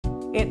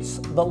It's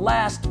the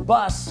last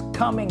bus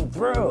coming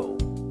through.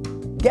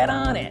 Get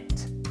on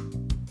it.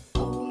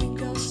 Holy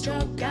Ghost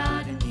struck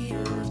God in the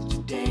earth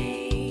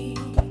today.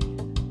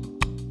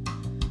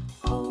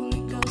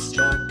 Holy Ghost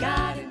struck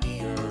God in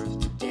the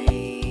earth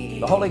today.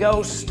 The Holy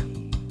Ghost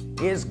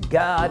is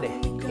God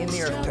in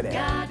the earth today,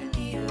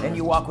 and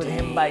you walk with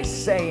him by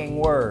saying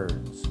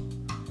words.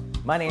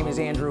 My name is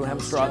Andrew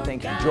Hemstrought.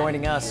 Thank you for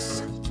joining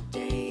us.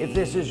 If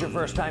this is your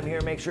first time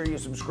here, make sure you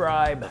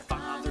subscribe.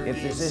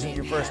 If this isn't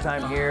your first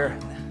time here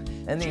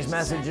and these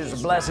messages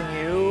are blessing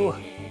you,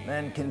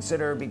 then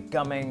consider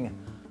becoming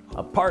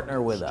a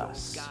partner with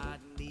us.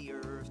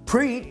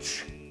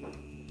 Preach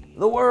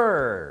the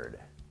word.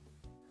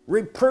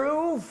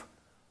 Reprove,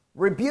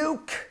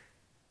 rebuke,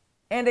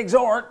 and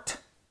exhort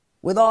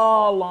with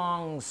all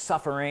long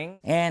suffering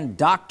and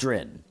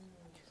doctrine.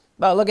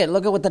 Well, look at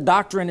what the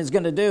doctrine is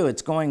going to do.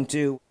 It's going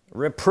to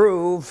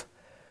reprove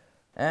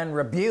and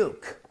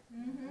rebuke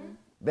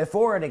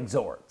before it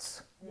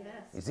exhorts. Yes.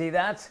 You see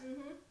that?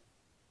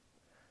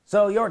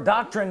 So your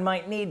doctrine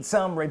might need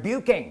some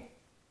rebuking.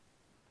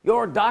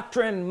 Your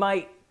doctrine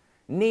might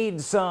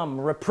need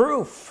some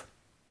reproof.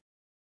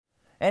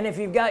 And if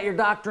you've got your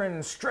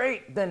doctrine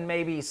straight, then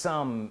maybe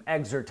some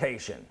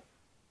exhortation.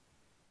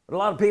 But a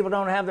lot of people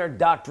don't have their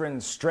doctrine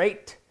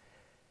straight.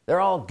 They're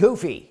all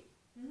goofy.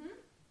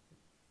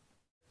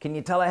 Can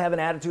you tell I have an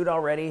attitude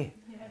already?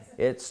 Yes.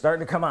 It's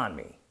starting to come on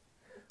me.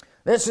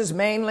 This is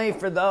mainly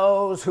for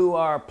those who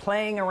are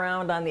playing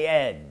around on the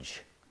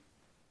edge.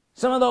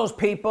 Some of those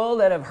people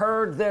that have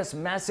heard this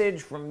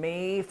message from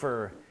me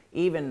for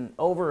even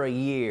over a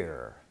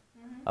year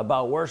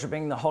about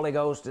worshiping the Holy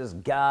Ghost as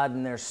God,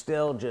 and they're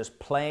still just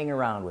playing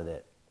around with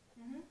it.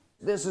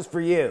 This is for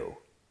you.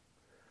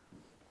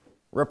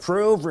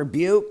 Reprove,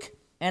 rebuke,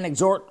 and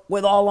exhort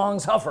with all long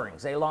suffering.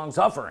 Say long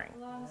suffering.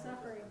 Long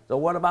suffering. So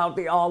what about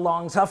the all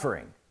long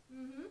suffering?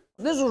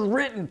 This was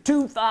written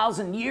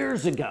 2,000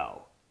 years ago.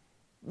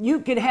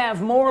 You could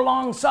have more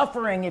long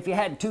suffering if you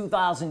had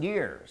 2,000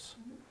 years.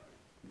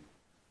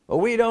 But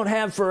we don't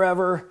have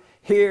forever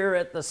here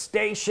at the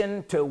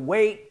station to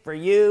wait for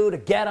you to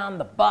get on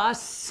the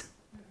bus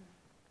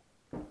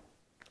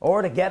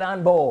or to get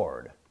on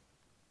board.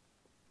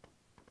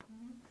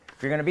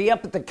 If you're going to be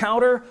up at the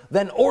counter,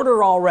 then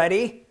order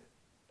already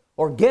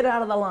or get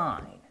out of the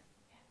line.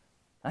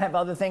 I have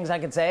other things I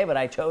could say, but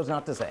I chose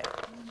not to say it.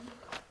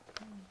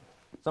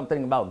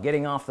 Something about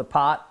getting off the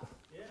pot,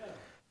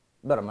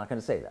 but I'm not going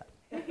to say that.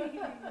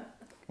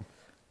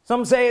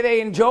 Some say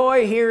they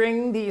enjoy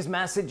hearing these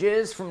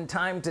messages from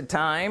time to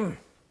time.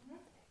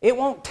 It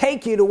won't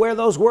take you to where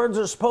those words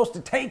are supposed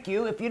to take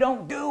you if you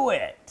don't do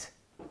it.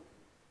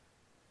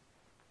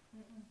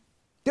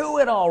 Do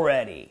it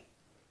already.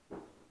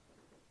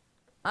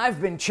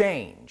 I've been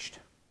changed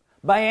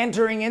by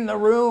entering in the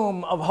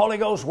room of Holy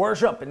Ghost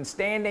worship and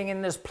standing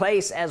in this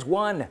place as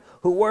one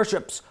who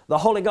worships the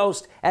Holy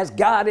Ghost as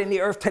God in the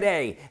earth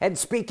today and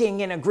speaking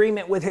in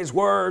agreement with his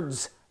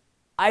words.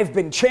 I've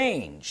been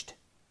changed.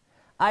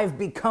 I've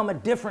become a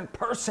different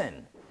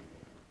person.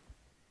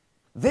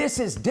 This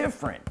is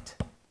different.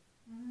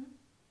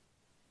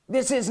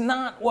 This is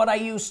not what I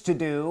used to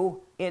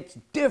do. It's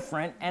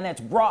different, and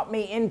it's brought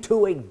me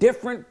into a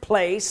different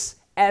place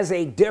as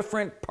a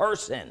different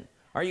person.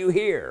 Are you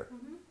here?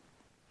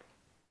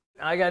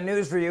 I got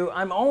news for you.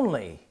 I'm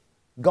only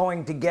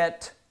going to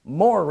get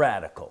more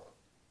radical.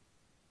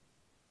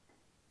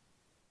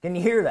 Can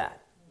you hear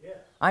that? Yes.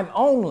 I'm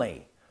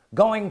only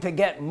going to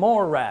get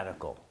more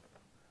radical.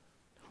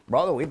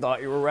 Brother, we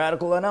thought you were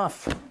radical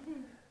enough.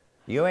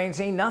 You ain't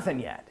seen nothing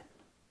yet.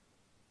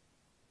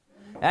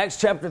 Acts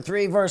chapter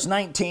 3 verse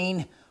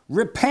 19,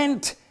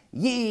 repent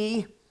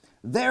ye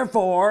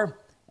therefore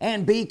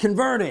and be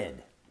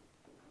converted.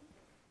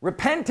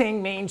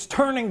 Repenting means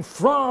turning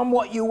from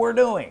what you were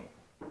doing.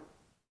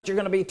 You're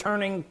going to be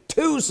turning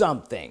to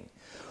something.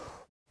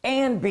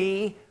 And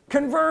be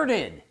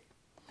converted.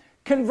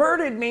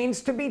 Converted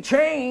means to be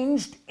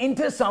changed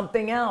into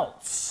something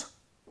else.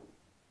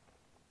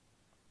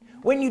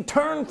 When you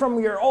turn from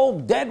your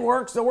old dead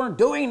works that weren't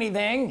doing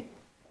anything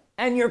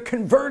and you're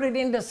converted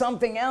into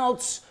something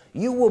else,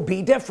 you will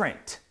be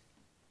different.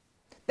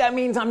 That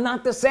means I'm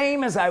not the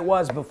same as I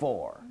was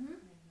before.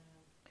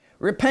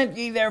 Repent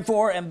ye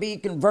therefore and be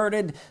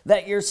converted,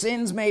 that your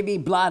sins may be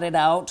blotted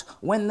out,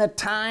 when the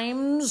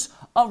times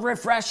of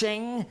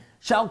refreshing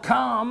shall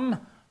come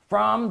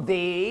from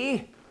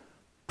the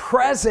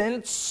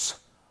presence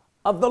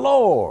of the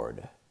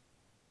Lord.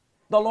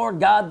 The Lord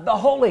God, the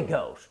Holy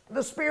Ghost,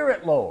 the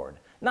Spirit Lord,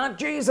 not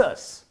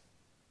Jesus.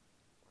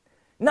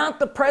 Not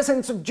the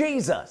presence of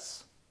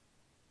Jesus.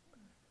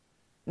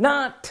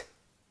 Not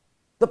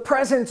the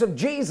presence of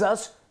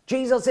Jesus.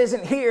 Jesus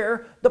isn't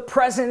here. The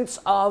presence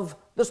of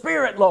the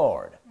Spirit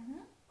Lord,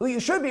 who you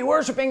should be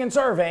worshiping and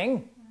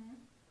serving.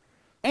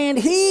 And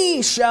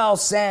he shall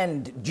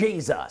send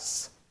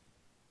Jesus.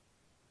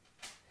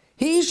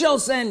 He shall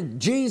send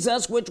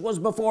Jesus, which was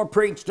before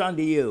preached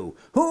unto you,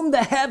 whom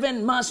the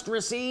heaven must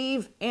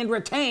receive and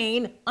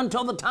retain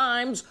until the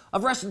times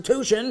of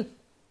restitution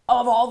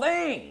of all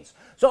things.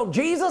 So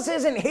Jesus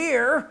isn't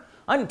here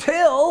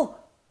until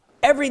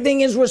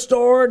everything is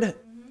restored,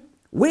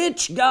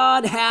 which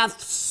God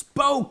hath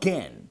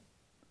spoken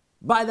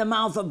by the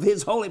mouth of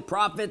his holy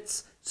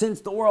prophets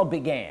since the world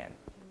began.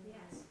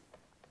 Yes.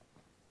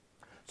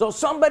 So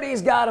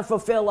somebody's got to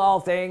fulfill all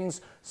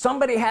things.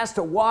 Somebody has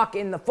to walk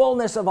in the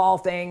fullness of all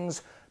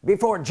things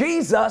before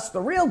Jesus,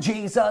 the real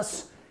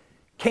Jesus,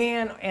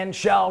 can and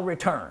shall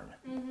return.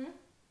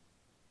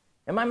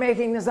 Am I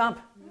making this up?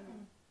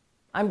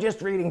 I'm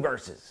just reading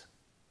verses.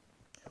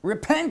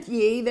 Repent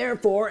ye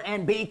therefore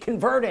and be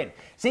converted.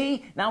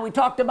 See, now we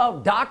talked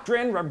about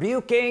doctrine,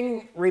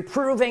 rebuking,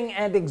 reproving,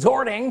 and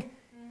exhorting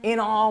in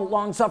all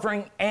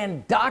long-suffering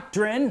and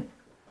doctrine.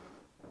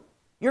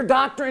 Your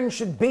doctrine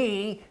should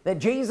be that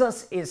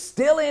Jesus is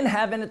still in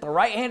heaven at the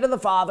right hand of the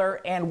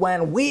Father, and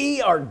when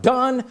we are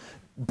done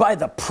by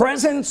the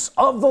presence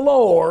of the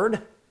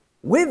Lord,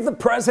 with the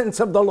presence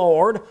of the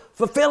Lord,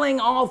 fulfilling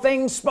all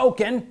things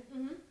spoken,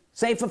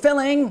 say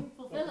fulfilling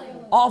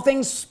all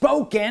things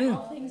spoken,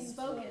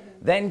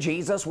 then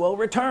Jesus will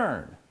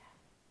return.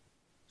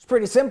 It's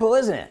pretty simple,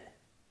 isn't it?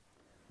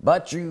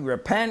 But you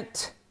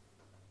repent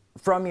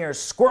from your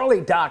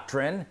squirrely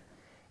doctrine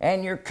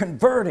and you're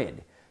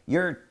converted,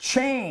 you're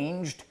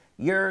changed,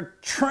 you're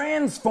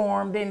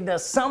transformed into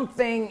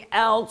something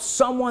else,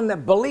 someone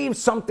that believes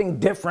something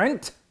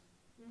different,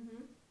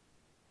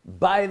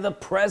 by the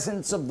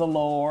presence of the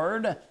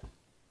Lord,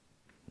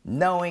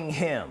 knowing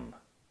him,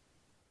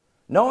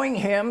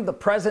 the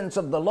presence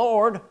of the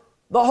Lord,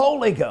 the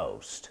Holy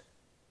Ghost.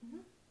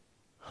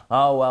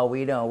 Oh, well,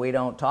 we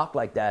don't talk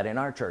like that in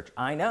our church.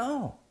 I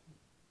know.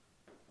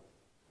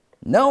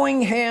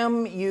 Knowing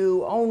him,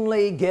 you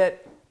only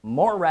get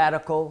more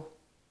radical,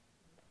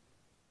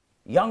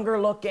 younger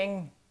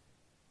looking,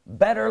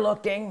 better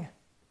looking,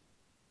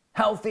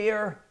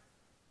 healthier,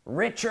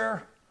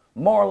 richer,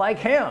 more like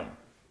him.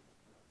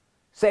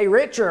 Say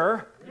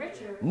richer,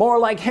 more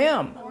like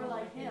him.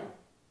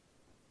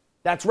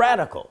 That's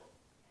radical.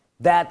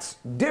 That's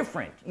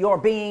different. You're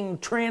being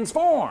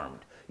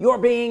transformed. You're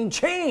being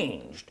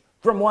changed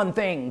from one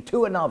thing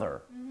to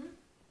another.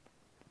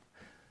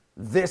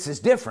 This is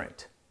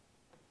different.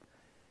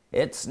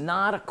 It's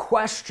not a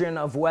question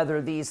of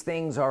whether these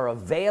things are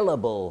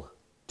available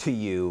to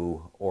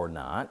you or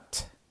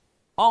not.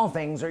 All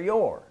things are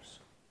yours.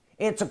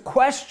 It's a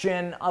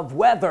question of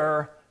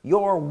whether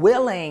you're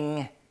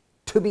willing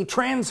to be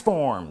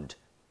transformed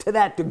to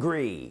that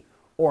degree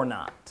or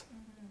not.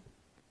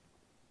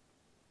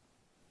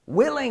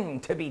 Willing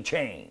to be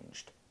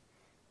changed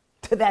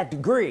to that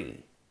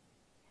degree.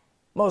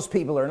 Most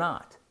people are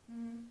not.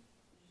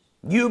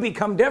 You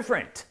become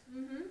different.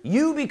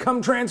 You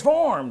become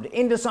transformed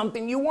into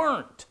something you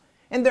weren't,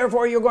 and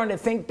therefore you're going to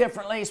think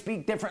differently,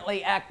 speak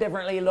differently, act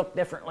differently, look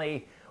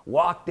differently,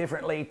 walk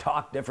differently,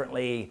 talk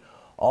differently,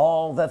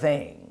 all the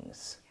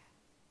things.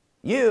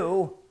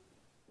 You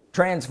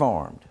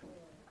transformed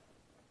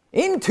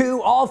into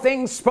all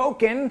things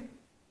spoken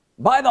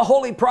by the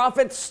holy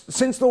prophets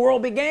since the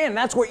world began.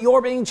 That's what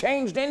you're being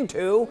changed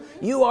into.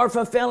 You are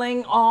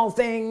fulfilling all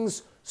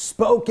things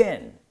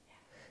spoken.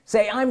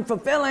 Say, I'm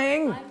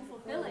fulfilling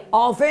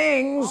all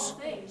things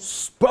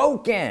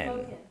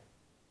spoken.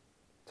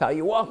 That's how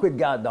you walk with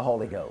God, the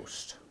Holy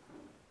Ghost.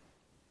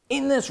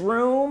 In this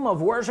room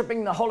of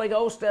worshiping the Holy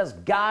Ghost as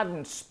God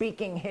and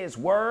speaking his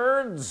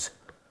words,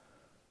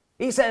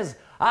 he says,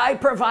 I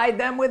provide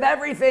them with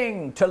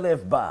everything to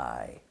live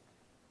by.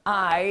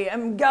 I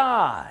am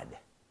God.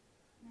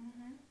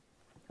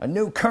 A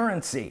new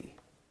currency,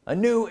 a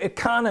new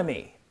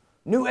economy,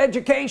 new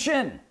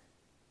education.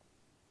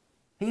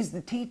 He's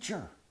the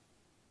teacher.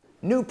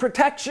 New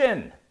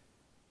protection,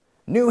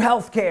 new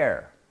health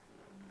care,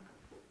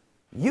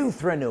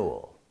 youth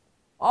renewal,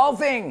 all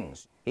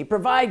things he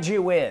provides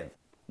you with.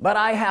 But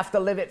I have to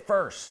live it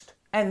first,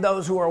 and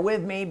those who are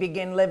with me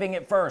begin living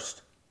it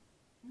first.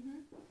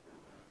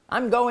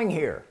 I'm going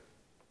here.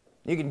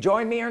 You can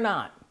join me or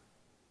not.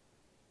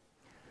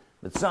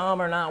 But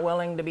some are not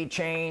willing to be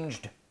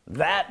changed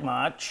that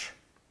much.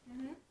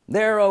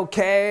 They're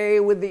okay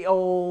with the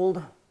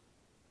old.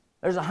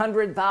 There's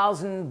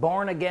 100,000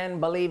 born-again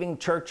believing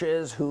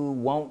churches who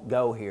won't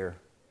go here.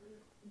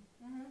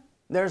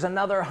 There's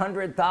another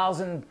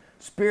 100,000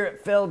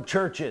 spirit-filled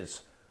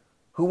churches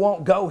who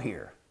won't go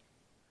here.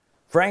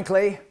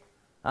 Frankly,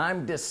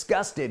 I'm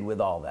disgusted with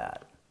all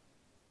that.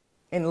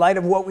 In light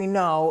of what we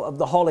know of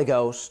the Holy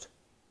Ghost,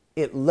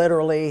 it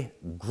literally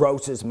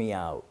grosses me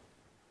out.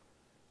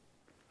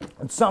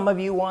 And some of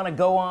you want to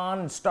go on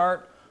and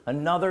start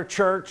another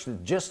church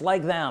just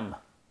like them.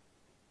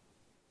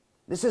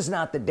 This is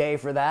not the day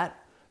for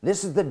that.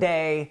 This is the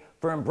day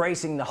for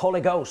embracing the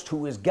Holy Ghost,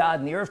 who is God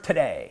in the earth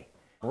today,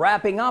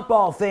 wrapping up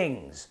all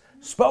things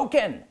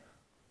spoken.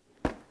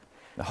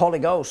 The Holy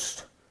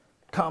Ghost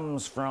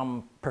comes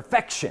from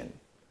perfection,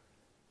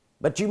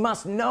 but you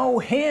must know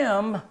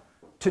him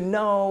to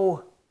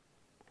know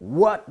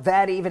what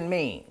that even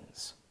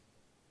means.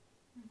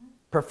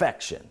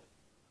 Perfection.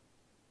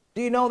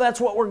 Do you know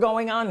that's what we're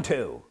going on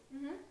to?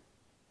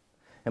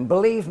 And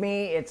believe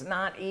me, it's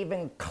not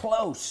even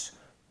close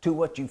to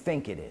what you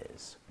think it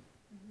is.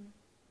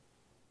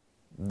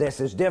 this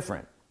is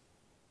different.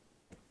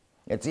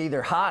 It's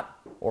either hot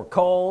or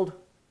cold,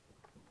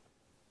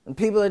 and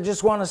people that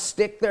just want to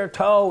stick their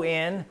toe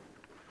in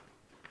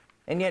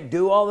and yet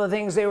do all the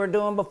things they were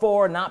doing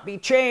before, not be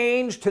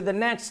changed to the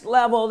next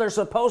level they're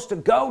supposed to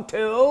go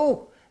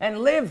to, and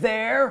live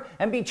there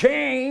and be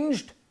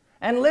changed,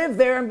 and live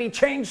there and be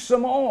changed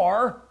some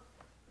more.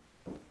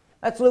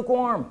 That's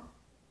lukewarm.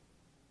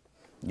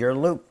 Your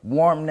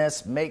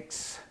lukewarmness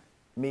makes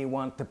me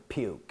want to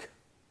puke.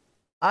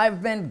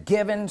 I've been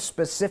given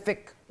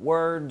specific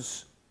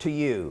words to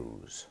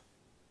use.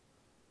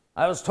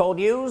 I was told,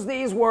 use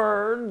these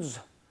words.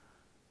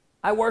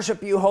 I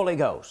worship you, Holy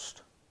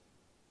Ghost.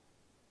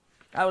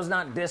 I was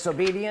not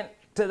disobedient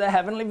to the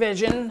heavenly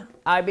vision.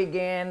 I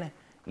began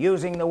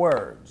using the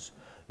words.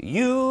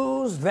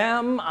 Use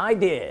them I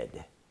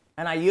did.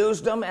 And I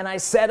used them, and I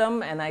said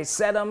them, and I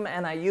said them,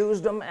 and I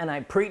used them, and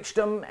I preached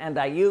them, and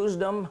I used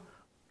them,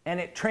 and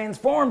it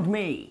transformed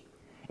me.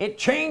 It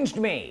changed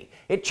me.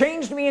 It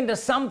changed me into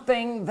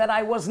something that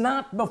I was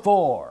not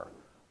before.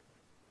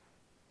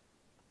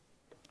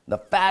 The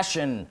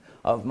fashion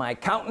of my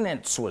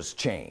countenance was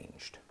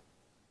changed.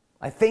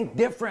 I think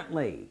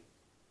differently.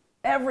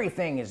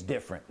 Everything is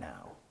different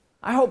now.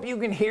 I hope you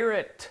can hear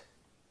it.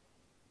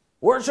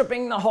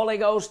 Worshiping the Holy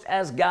Ghost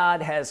as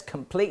God has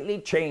completely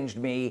changed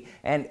me,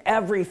 and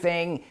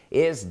everything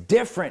is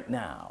different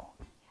now.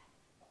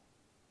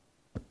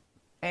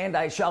 And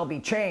I shall be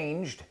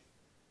changed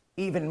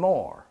even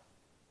more.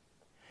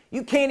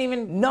 You can't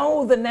even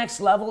know the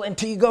next level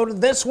until you go to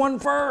this one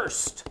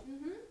first.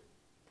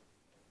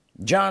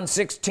 John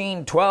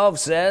 16:12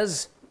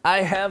 says,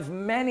 I have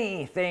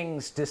many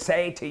things to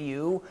say to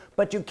you,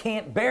 but you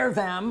can't bear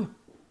them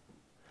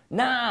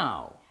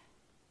now.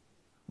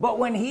 But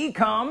when he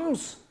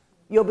comes,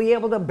 you'll be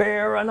able to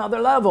bear another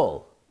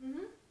level.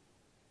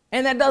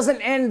 And that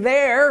doesn't end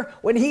there.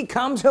 When he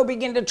comes, he'll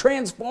begin to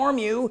transform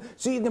you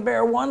so you can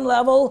bear one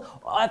level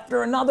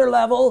after another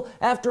level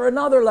after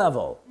another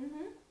level.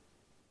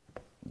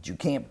 But you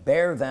can't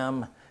bear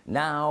them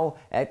now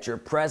at your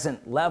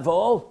present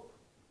level.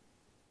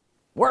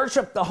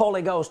 Worship the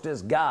Holy Ghost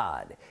as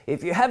God.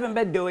 If you haven't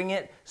been doing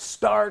it,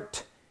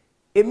 start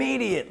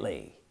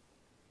immediately.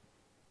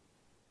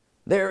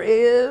 There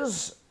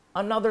is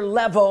another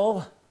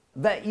level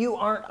that you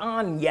aren't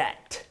on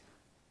yet.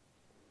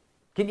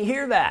 Can you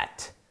hear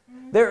that?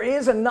 There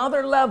is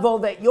another level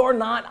that you're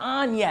not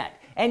on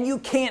yet, and you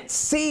can't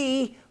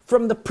see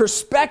from the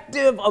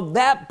perspective of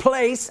that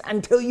place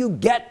until you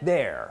get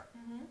there.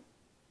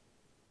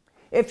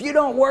 If you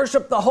don't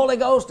worship the Holy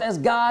Ghost as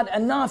God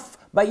enough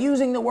by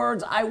using the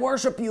words, I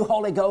worship you,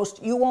 Holy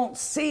Ghost, you won't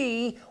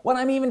see what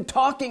I'm even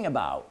talking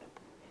about.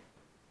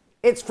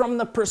 It's from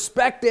the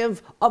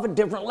perspective of a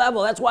different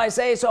level. That's why I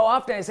say so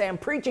often, I say I'm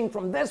preaching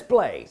from this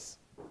place.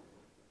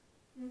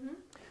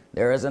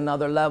 There is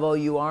another level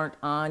you aren't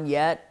on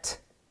yet,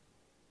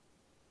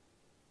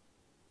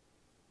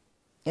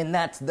 and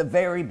that's the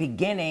very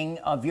beginning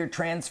of your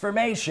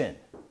transformation.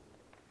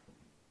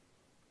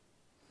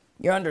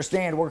 You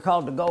understand we're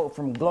called to go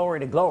from glory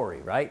to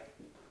glory, right?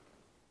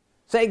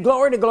 Say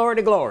glory to glory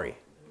to glory.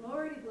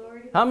 Glory to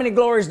glory to How many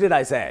glories did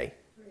I say?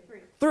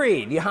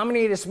 Three. How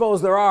many do you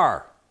suppose there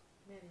are?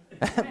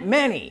 Many.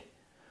 Many.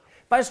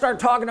 If I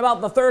start talking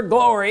about the third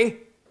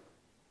glory,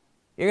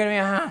 you're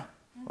gonna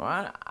be,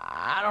 well,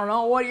 I don't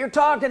know what you're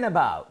talking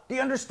about. Do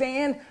you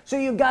understand? So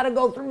you've got to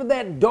go through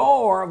that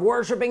door of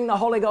worshiping the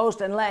Holy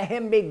Ghost and let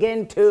him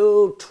begin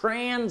to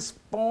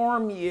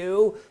transform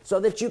you so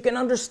that you can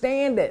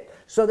understand it,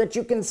 so that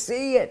you can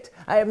see it.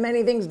 I have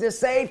many things to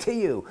say to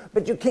you,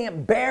 but you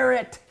can't bear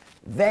it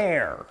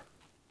there.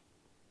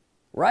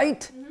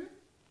 Right?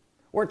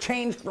 We're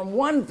changed from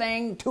one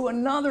thing to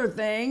another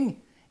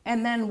thing,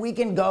 and then we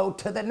can go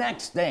to the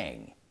next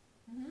thing.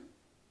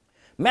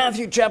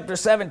 Matthew chapter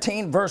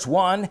 17 verse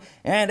 1,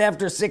 and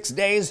after 6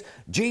 days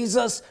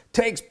Jesus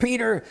takes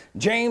Peter,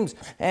 James,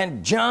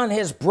 and John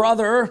his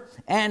brother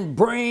and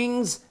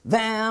brings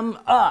them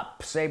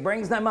up. Say,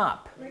 brings them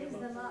up. brings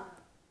them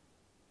up.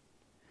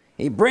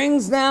 He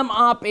brings them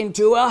up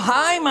into a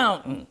high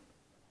mountain,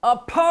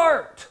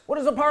 apart. What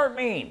does apart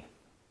mean?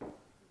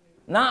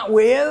 Not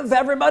with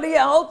everybody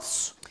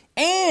else,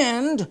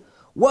 and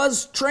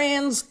was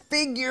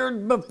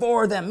transfigured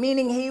before them,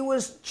 meaning he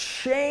was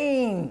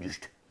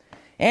changed.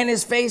 And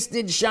his face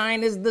did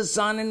shine as the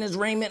sun, and his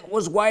raiment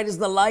was white as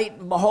the light.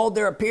 And behold,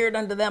 there appeared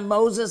unto them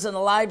Moses and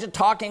Elijah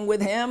talking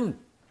with him.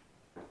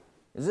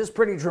 Is this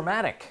pretty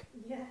dramatic?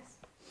 Yes.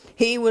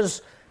 He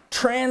was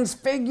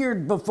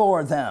transfigured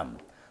before them.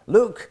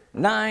 Luke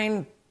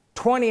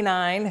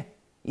 9:29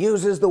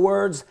 uses the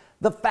words,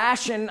 the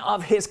fashion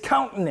of his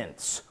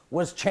countenance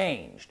was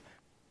changed.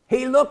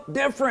 He looked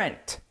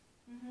different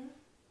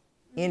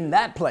in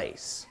that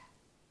place.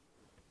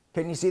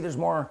 Can you see there's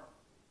more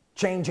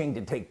changing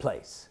to take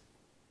place?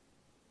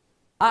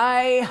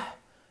 I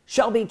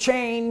shall be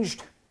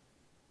changed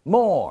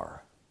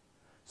more.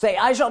 Say,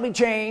 I shall be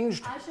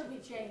changed, I shall be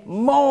changed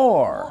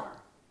more.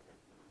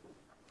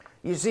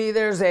 You see,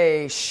 there's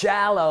a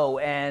shallow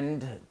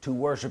end to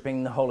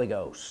worshiping the Holy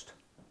Ghost.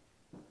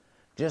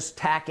 just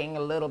tacking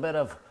a little bit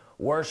of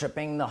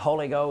worshiping the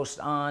Holy Ghost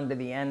on to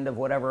the end of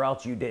whatever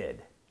else you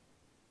did.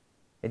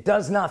 It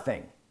does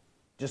nothing,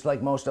 just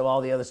like most of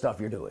all the other stuff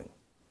you're doing.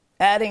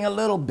 Adding a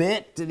little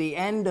bit to the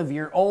end of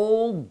your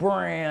old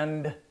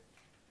brand.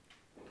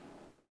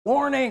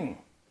 Warning: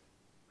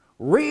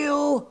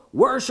 real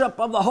worship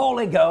of the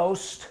Holy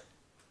Ghost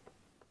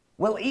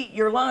will eat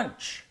your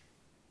lunch,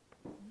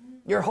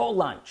 your whole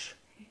lunch.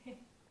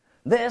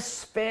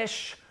 This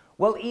fish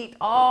will eat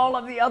all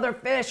of the other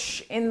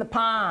fish in the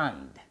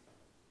pond.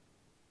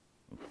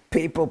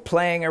 People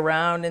playing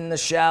around in the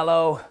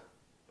shallow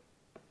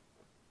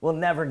will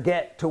never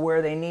get to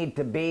where they need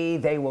to be.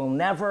 They will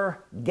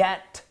never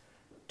get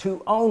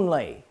to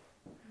only.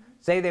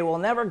 Say, they will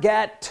never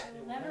get,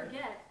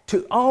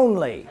 to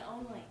only.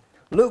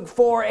 Luke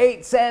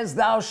 4:8 says,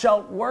 thou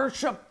shalt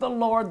worship the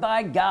Lord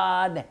thy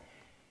God,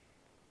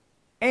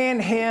 and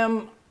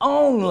him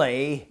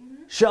only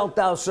shalt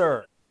thou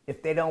serve.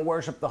 If they don't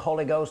worship the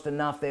Holy Ghost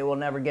enough, they will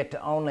never get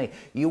to only.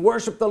 You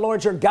worship the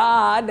Lord your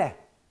God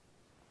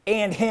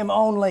and him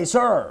only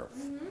serve.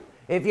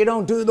 If you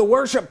don't do the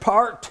worship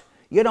part,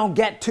 you don't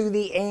get to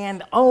the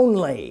and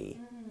only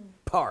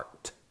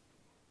part.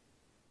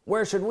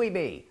 Where should we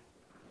be?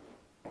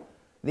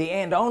 The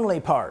and only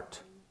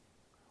part.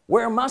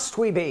 Where must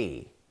we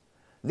be?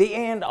 The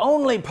and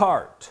only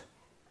part.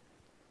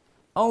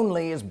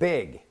 Only is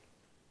big.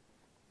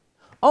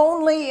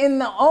 Only in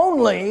the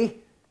only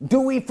do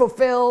we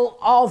fulfill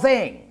all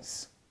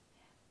things.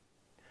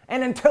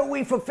 And until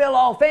we fulfill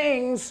all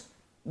things,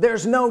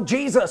 there's no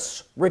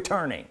Jesus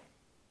returning.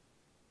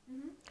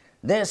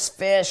 This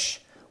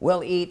fish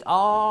will eat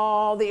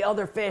all the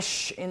other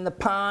fish in the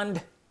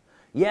pond.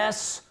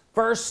 Yes,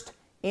 first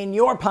in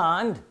your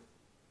pond.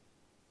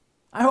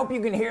 I hope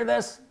you can hear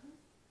this.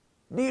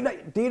 Do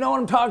you know what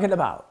I'm talking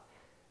about?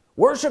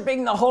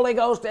 Worshiping the Holy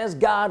Ghost as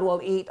God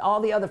will eat all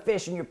the other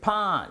fish in your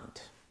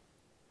pond.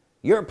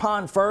 Your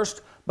pond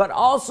first, but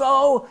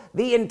also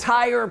the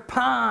entire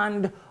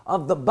pond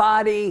of the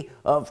body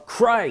of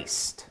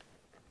Christ.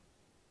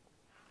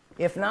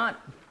 If not,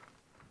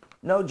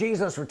 no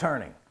Jesus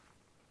returning.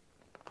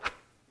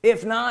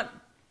 If not,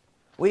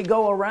 we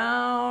go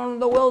around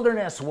the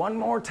wilderness one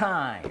more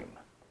time.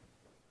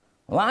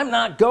 Well, I'm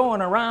not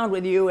going around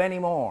with you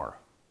anymore.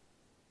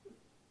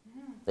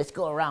 Let's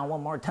go around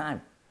one more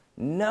time.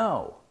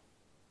 No.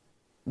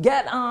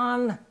 Get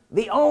on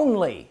the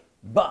only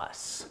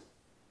bus.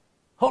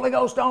 Holy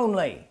Ghost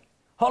only.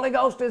 Holy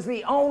Ghost is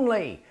the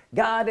only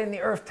God in the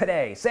earth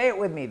today. Say it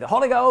with me. The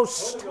Holy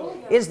Ghost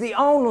is the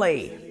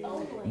only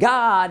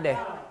God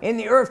in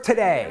the earth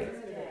today.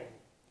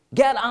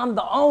 Get on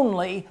the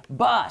only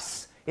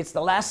bus. It's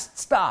the last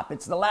stop.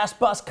 It's the last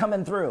bus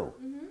coming through.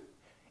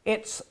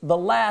 It's the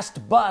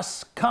last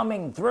bus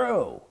coming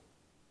through.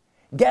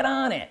 Get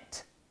on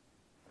it.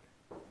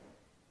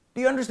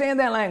 Do you understand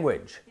that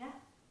language? Yeah.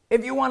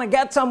 If you want to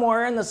get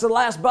somewhere and this is the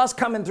last bus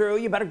coming through,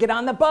 you better get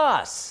on the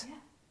bus. Yeah.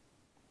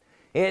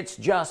 It's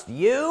just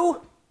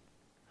you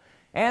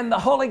and the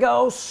Holy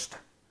Ghost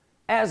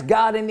as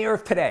God in the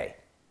earth today.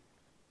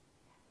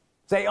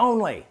 Say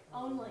only.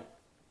 Only.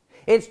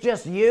 It's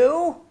just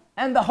you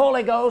and the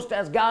Holy Ghost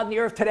as God in the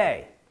earth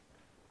today.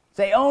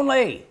 Say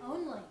only.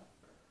 Only.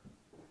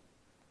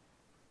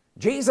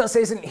 Jesus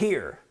isn't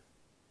here.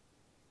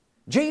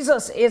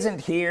 Jesus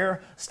isn't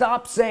here.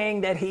 Stop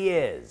saying that he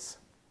is.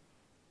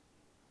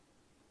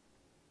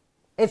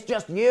 It's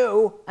just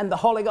you and the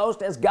Holy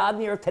Ghost as God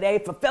in the earth today,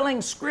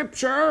 fulfilling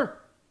scripture.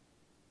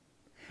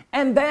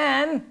 And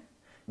then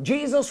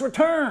Jesus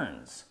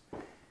returns.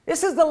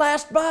 This is the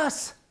last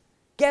bus.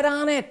 Get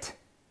on it.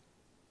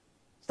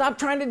 Stop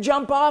trying to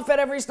jump off at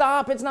every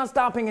stop. It's not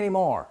stopping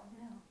anymore.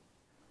 No.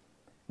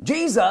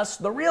 Jesus,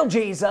 the real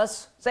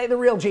Jesus, say the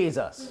real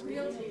Jesus. The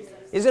real Jesus.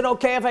 Is it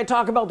okay if I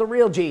talk about the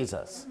real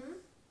Jesus?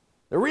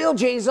 The real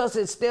Jesus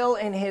is still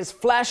in his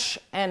flesh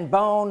and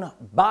bone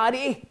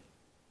body.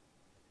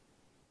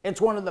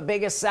 It's one of the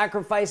biggest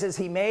sacrifices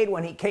he made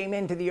when he came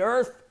into the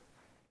earth.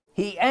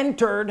 He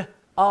entered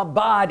a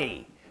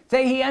body.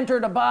 Say he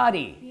entered a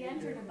body. He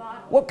entered a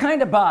body. What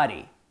kind of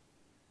body?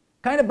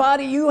 Kind of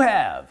body you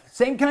have.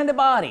 Same kind of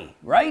body,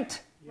 right?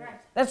 Right.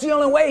 That's the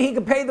only way he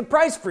could pay the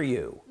price for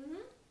you.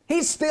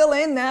 He's still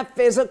in that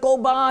physical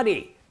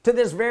body. To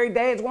this very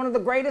day, it's one of the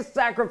greatest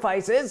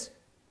sacrifices.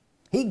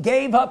 He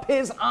gave up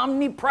his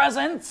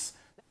omnipresence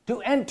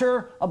to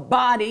enter a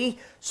body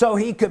so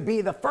he could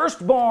be the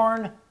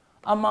firstborn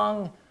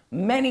among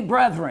many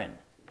brethren.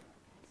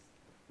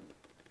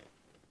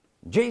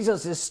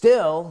 Jesus is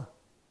still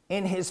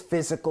in his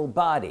physical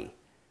body.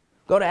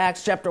 Go to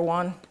Acts chapter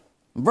 1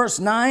 verse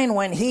 9.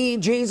 When he,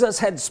 Jesus,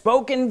 had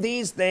spoken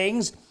these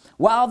things,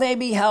 while they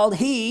beheld,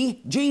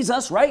 he,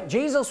 Jesus, right?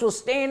 Jesus was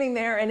standing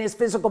there in his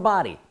physical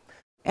body.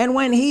 And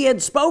when he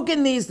had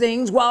spoken these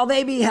things, while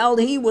they beheld,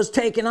 he was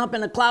taken up,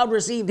 and a cloud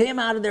received him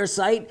out of their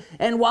sight.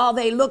 And while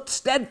they looked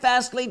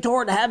steadfastly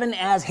toward heaven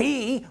as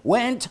he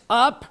went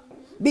up,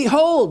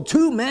 behold,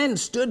 two men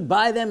stood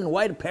by them in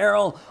white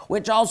apparel,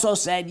 which also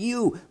said,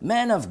 you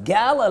men of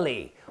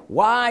Galilee,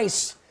 why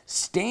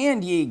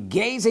stand ye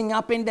gazing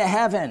up into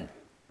heaven?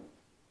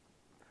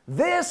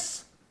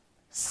 this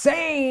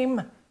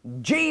same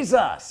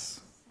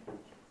Jesus,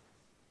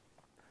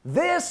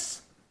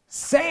 this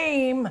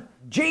same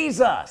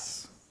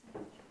Jesus,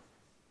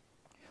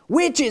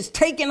 which is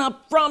taken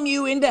up from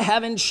you into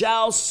heaven,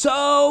 shall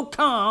so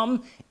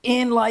come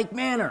in like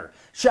manner.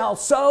 Shall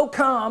so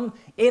come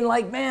in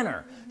like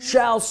manner.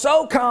 Shall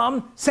so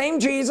come, same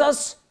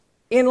Jesus,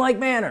 in like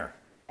manner,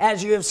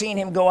 as you have seen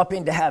him go up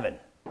into heaven.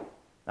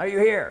 Are you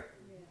here?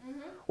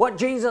 What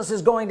Jesus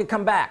is going to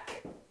come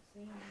back?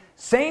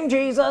 Same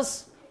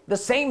Jesus, the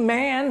same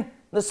man,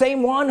 the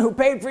same one who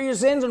paid for your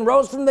sins and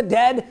rose from the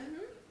dead,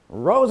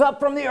 rose up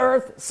from the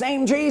earth,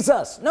 same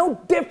Jesus.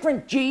 No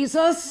different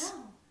Jesus.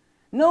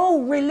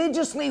 No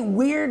religiously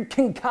weird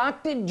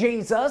concocted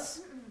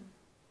Jesus.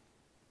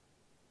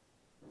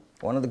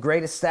 One of the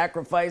greatest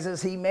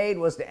sacrifices he made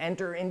was to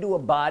enter into a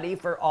body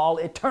for all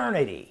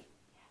eternity.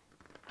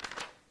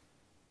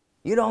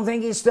 You don't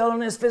think he's still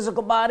in his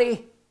physical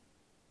body?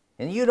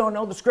 And you don't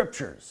know the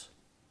scriptures.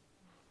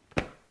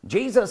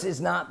 Jesus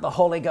is not the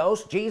Holy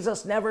Ghost.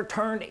 Jesus never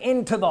turned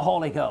into the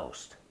Holy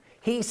Ghost.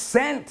 He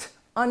sent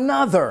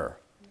another.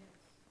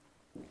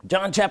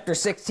 John chapter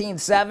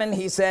 16:7,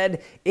 he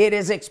said, it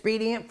is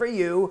expedient for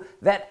you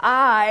that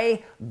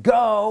I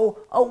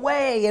go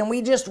away. And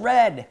we just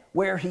read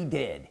where he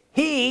did.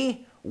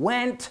 He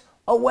went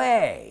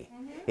away.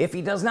 If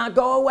he does not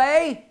go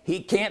away,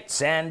 he can't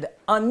send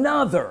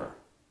another.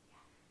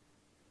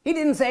 He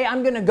didn't say,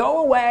 I'm going to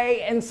go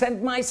away and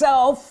send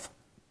myself.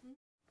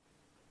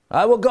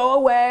 I will go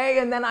away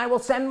and then I will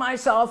send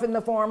myself in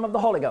the form of the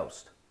Holy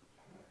Ghost.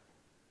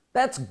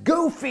 That's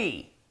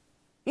goofy.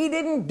 He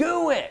didn't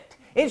do it.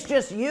 It's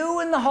just you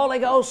and the Holy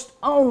Ghost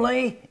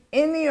only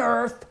in the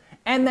earth,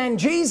 and then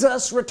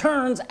Jesus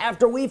returns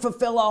after we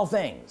fulfill all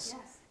things.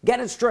 Yes. Get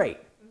it straight.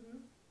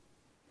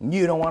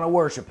 You don't want to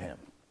worship him.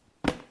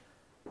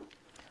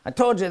 I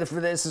told you that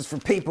this is for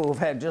people who've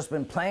had just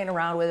been playing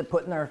around with it,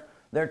 putting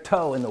their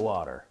toe in the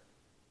water,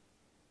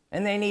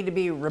 and they need to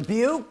be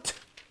rebuked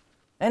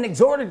and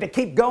exhorted to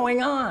keep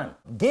going on.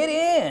 Get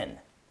in.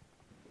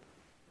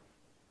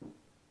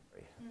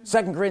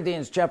 2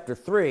 Corinthians chapter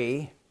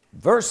 3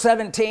 verse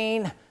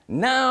 17,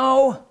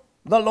 now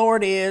the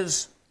Lord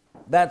is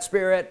that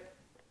Spirit,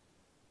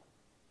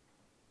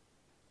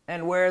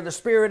 and where the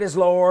Spirit is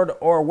Lord,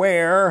 or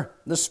where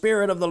the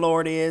Spirit of the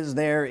Lord is,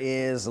 there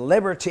is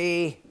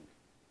liberty.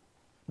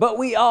 But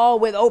we all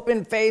with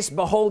open face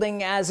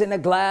beholding as in a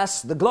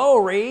glass the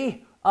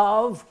glory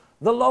of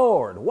the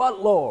Lord.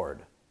 What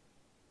Lord?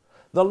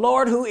 The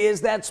Lord who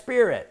is that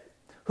Spirit.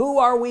 Who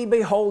are we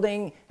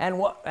beholding,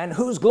 and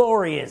whose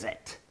glory is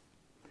it?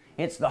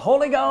 It's the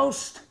Holy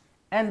Ghost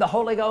and the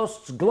Holy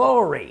Ghost's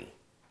glory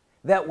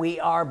that we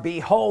are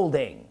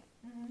beholding.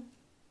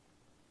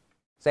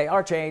 Say,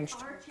 are changed.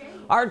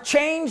 Are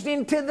changed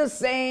into the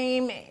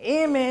same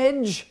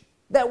image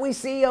that we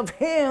see of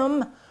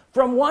him,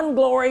 from one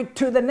glory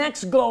to the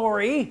next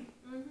glory,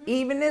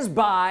 even as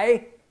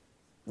by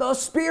the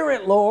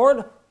Spirit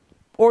Lord,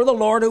 or the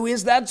Lord who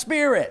is that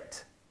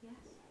Spirit. Yes.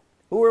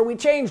 Who are we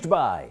changed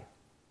by?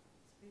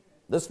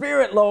 The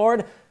Spirit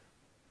Lord.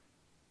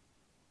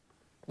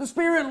 The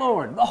Spirit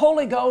Lord, the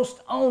Holy Ghost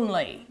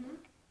only.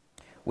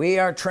 We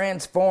are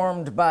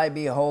transformed by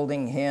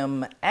beholding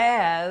him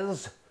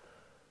as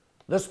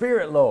the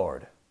Spirit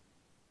Lord.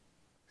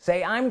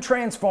 Say, I'm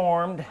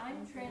transformed,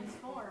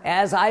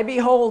 as I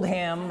behold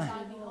him,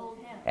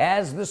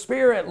 as the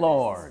Spirit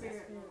Lord.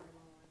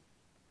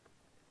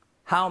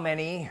 How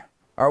many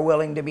are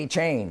willing to be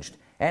changed?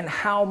 And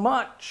how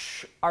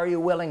much are you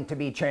willing to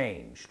be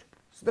changed?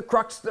 It's the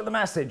crux of the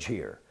message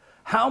here.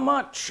 How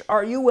much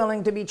are you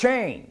willing to be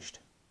changed?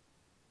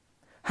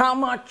 How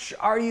much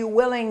are you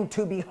willing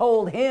to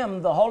behold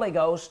him, the Holy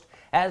Ghost,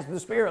 as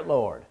the Spirit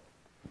Lord?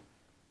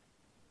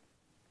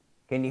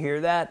 Can you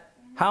hear that?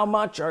 How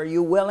much are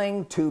you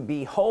willing to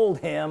behold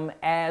him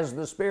as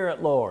the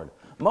Spirit Lord?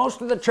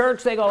 Most of the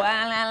church, they go,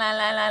 la, la, la,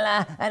 la, la,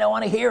 la. I don't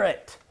want to hear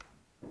it.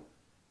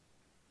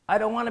 I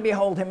don't want to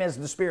behold him as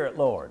the Spirit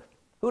Lord.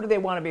 Who do they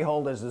want to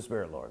behold as the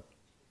Spirit Lord?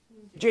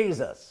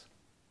 Jesus.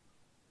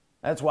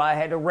 That's why I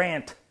had to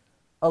rant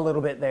a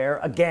little bit there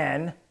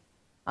again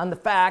on the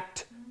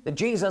fact that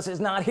Jesus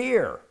is not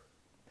here.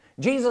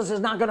 Jesus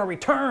is not going to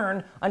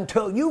return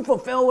until you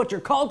fulfill what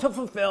you're called to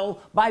fulfill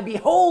by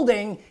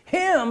beholding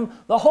him,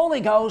 the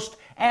Holy Ghost,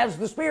 as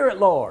the Spirit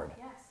Lord.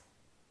 Yes.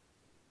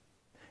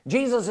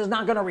 Jesus is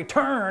not going to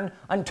return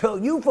until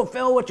you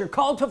fulfill what you're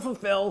called to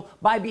fulfill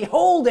by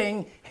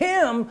beholding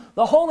him,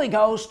 the Holy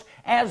Ghost,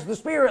 as the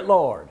Spirit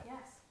Lord. Yes.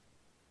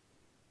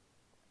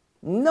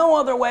 No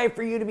other way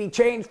for you to be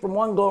changed from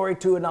one glory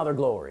to another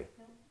glory.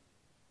 No.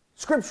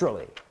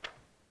 Scripturally.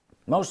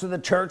 Most of the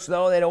church,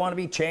 though, they don't want to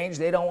be changed.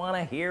 They don't want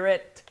to hear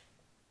it.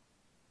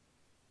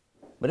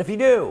 But if you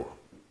do,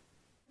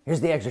 here's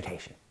the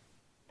exhortation.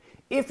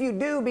 If you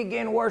do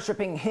begin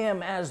worshiping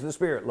him as the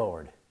Spirit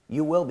Lord,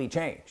 you will be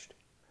changed.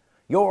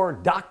 Your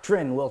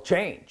doctrine will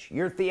change.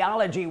 Your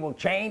theology will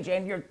change,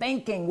 and your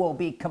thinking will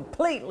be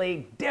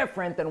completely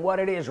different than what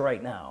it is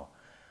right now.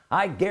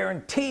 I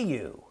guarantee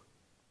you.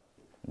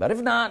 But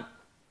if not,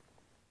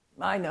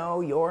 I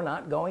know you're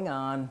not going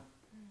on,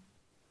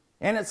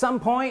 and at some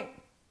point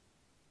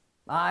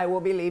I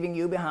will be leaving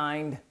you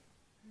behind,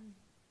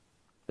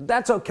 but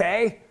that's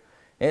okay.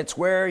 It's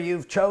where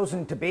you've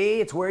chosen to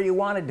be. It's where you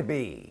wanted to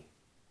be.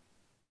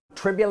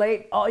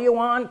 Tribulate all you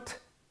want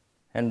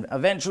and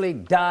eventually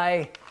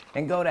die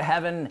and go to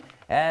heaven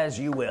as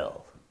you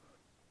will.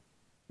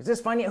 Is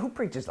this funny? Who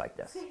preaches like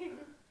this?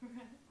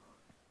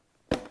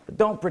 But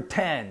don't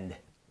pretend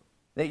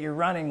that you're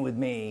running with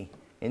me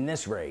in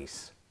this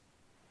race.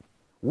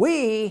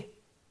 We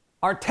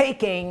are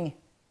taking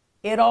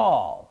it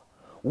all.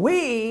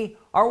 We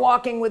are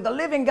walking with the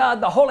living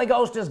God. The Holy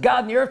Ghost is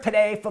God in the earth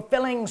today,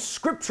 fulfilling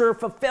scripture,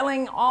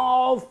 fulfilling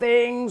all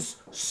things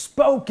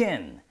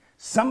spoken.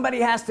 Somebody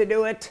has to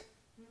do it.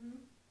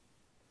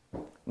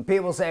 And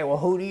people say, well,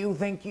 who do you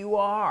think you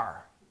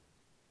are?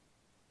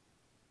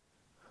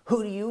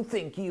 Who do you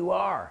think you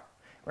are?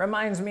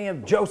 Reminds me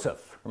of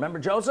Joseph. Remember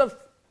Joseph?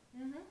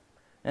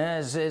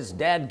 As his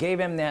dad gave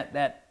him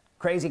that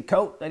crazy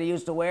coat that he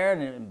used to wear,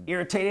 and it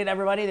irritated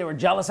everybody. They were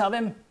jealous of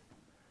him.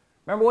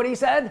 Remember what he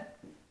said?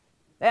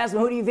 They asked him,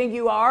 who do you think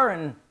you are?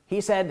 And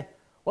he said,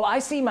 well, I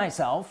see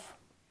myself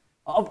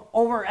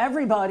over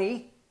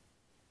everybody,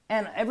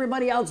 and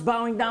everybody else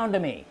bowing down to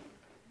me.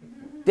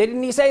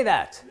 Didn't he say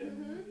that?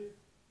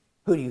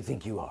 Who do you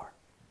think you are?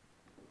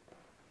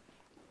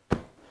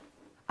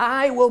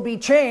 I will be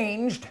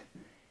changed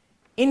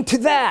into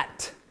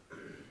that.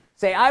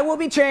 Say, I will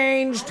be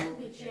changed,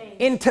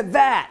 into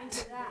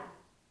that.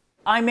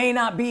 I may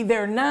not be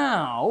there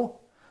now,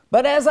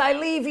 but as I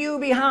leave you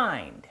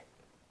behind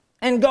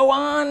and go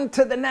on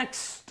to the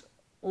next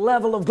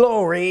level of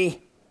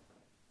glory,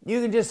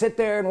 you can just sit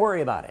there and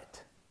worry about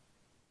it.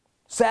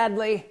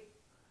 Sadly,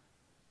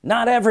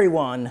 not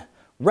everyone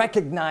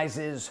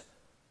recognizes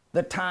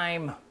the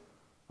time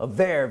of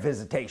their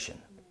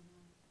visitation.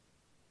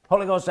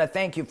 Holy Ghost, I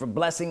thank you for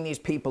blessing these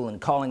people and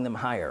calling them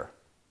higher,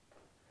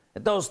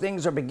 that those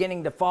things are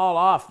beginning to fall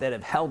off that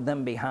have held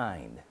them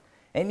behind,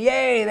 and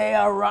yea, they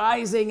are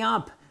rising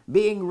up,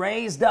 being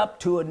raised up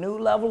to a new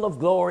level of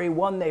glory,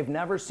 one they've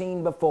never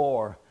seen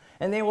before.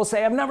 And they will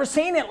say, I've never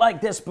seen it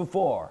like this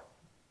before.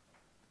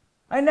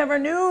 I never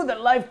knew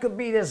that life could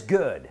be this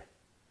good.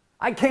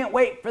 I can't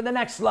wait for the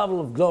next level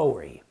of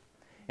glory.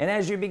 And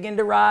as you begin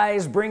to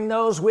rise, bring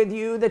those with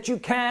you that you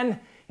can,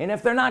 and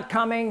if they're not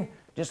coming,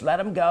 just let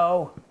them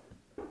go.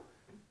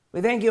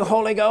 We thank you,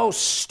 Holy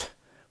Ghost,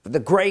 for the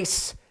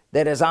grace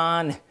that is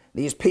on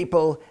these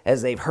people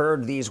as they've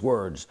heard these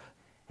words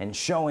and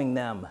showing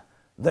them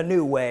the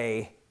new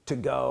way to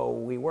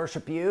go. We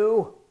worship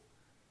you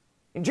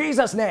in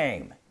Jesus'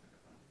 name.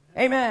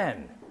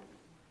 Amen.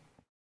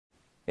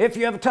 If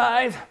you have a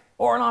tithe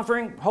or an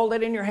offering, hold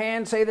it in your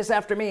hand. Say this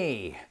after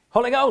me.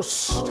 Holy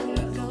Ghost,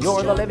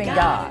 you're the living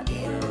God.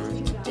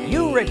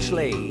 You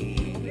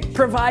richly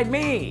provide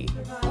me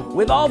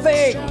with all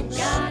things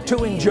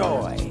to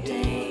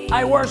enjoy.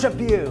 I worship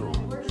you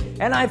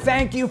and I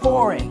thank you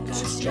for it.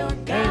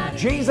 In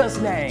Jesus'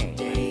 name,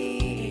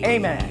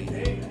 amen.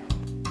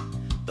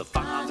 The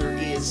Father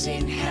is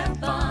in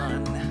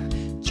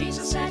heaven,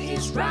 Jesus at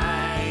his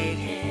right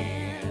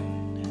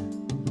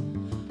hand.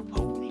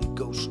 Holy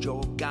Ghost,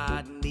 your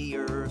God in the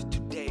earth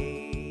today.